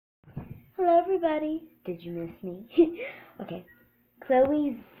Hello, everybody. Did you miss me? Okay.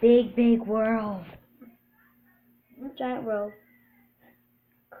 Chloe's big world. Giant world.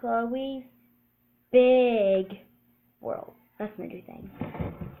 Chloe's big world. That's my new thing.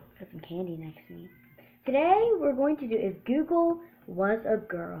 Got some candy next to me. Today, we're going to do If Google Was a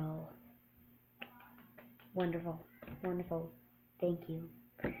Girl. Wonderful. Wonderful. Thank you.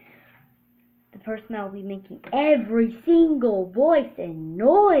 The person that will be making every single voice and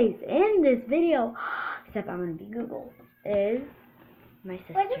noise in this video, except I'm going to be Google, is my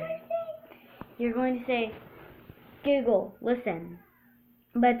sister. What did I say? You're going to say, Google, listen.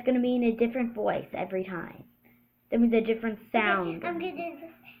 But it's going to be in a different voice every time. That means a different sound. I'm going to do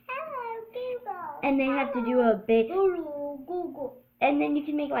hello, Google. And they have to do a big... Hello, Google. And then you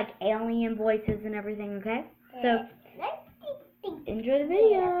can make like alien voices and everything, okay? So, enjoy the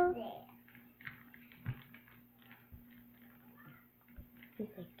video.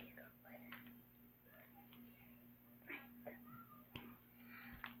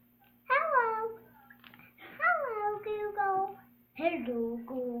 Hello. Hello, Google. Hello,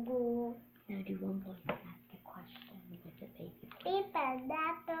 Google. Now do one voice and ask a question with the baby.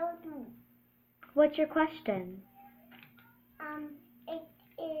 What's your question? It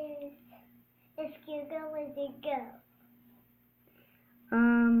is Google is a girl.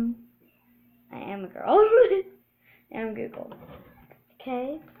 I am a girl. I'm Google.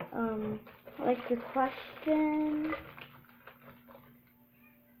 Okay. Like the question.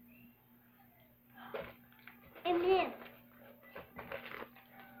 And then.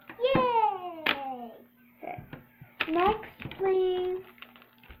 Yay! Okay. Next, please.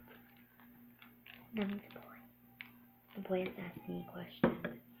 That means boy. The boy has to ask me a question.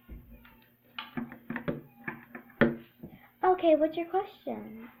 Okay, what's your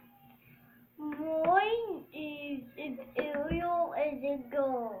question? Mine is Ariel is a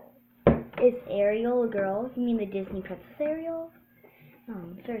girl. Is Ariel a girl? You mean the Disney Princess Ariel?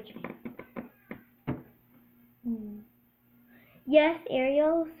 Search me. Yes,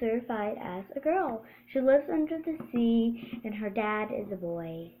 Ariel is certified as a girl. She lives under the sea, and her dad is a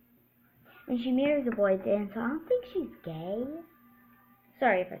boy. And she marries a boy then, so I don't think she's gay.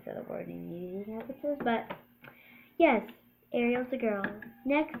 Sorry if I said the word in using episodes, but yes, Ariel's a girl.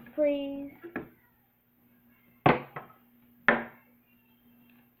 Next, please.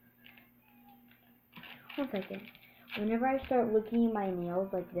 One second. Whenever I start looking at my nails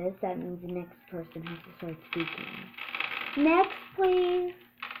like this, that means the next person has to start speaking. Next, please.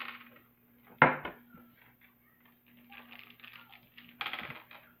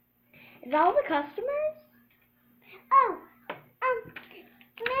 Is that all the customers? Oh,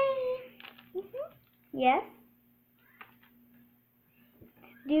 me. Yes.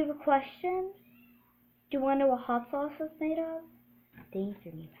 Do you have a question? Do you want to know what hot sauce is made of? They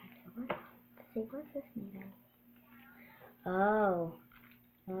threw me back. What's this made of? Oh.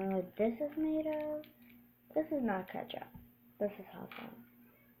 What this is made of? This is not ketchup. This is hot sauce.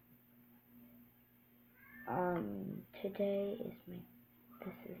 Today is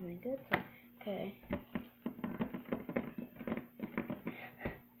this is my good side. Okay.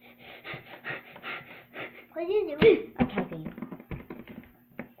 What are you doing? I'm typing.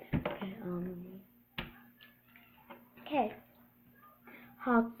 Okay, okay.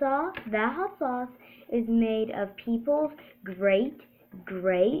 Hot sauce. That hot sauce is made of people's great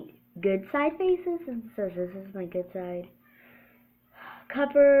good side faces. And it says this is my good side.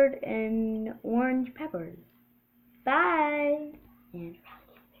 Covered in orange peppers. Bye. And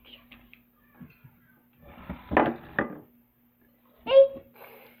hey.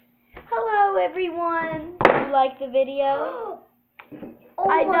 Hello everyone. Did you like the video?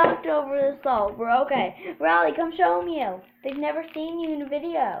 I knocked over the salt. We're okay. Riley, come show them you. They've never seen you in a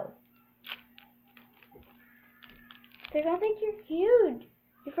video. They're gonna think you're huge.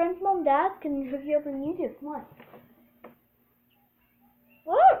 Your friend's mom and dad can hook you up on YouTube. Come on.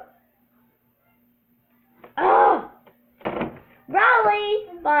 What? Oh! Riley!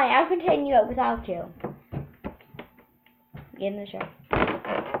 Fine, I'll continue it without you. Get in the show.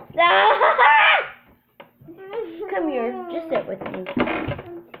 Come here, just sit with me.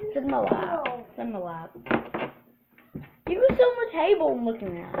 Sit in my lap. Sit in my lap. You were still on the table I'm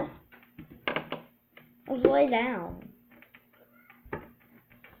looking at. Just lay down.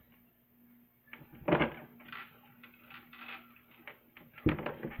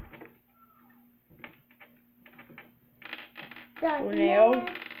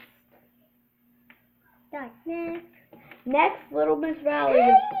 Darkness. Next, little Miss Riley.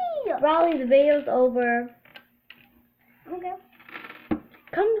 Hey! Riley, the video's over. Okay.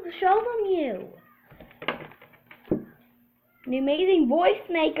 Come show them you. The amazing voice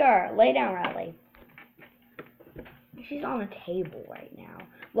maker. Lay down, Riley. She's on a table right now.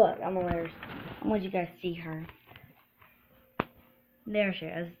 Look, I'm gonna let you guys see her. There she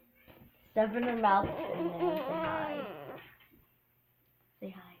is. Stuff in her mouth in there. Say hi.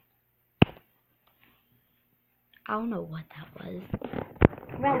 Say hi. I don't know what that was.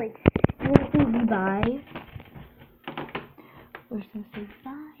 Riley, you want to say goodbye? We're supposed to say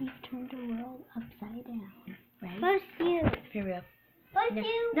bye. You've turned the world upside down. Right? First you. Here we go. First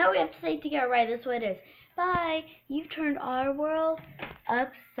you. Now we have to say it together, right? That's what it is. Bye. You've turned our world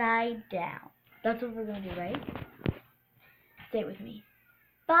upside down. That's what we're going to do, right? Say it with me.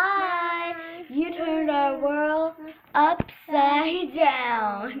 Bye. You turned our world upside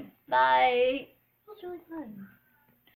down. Bye. That was really fun.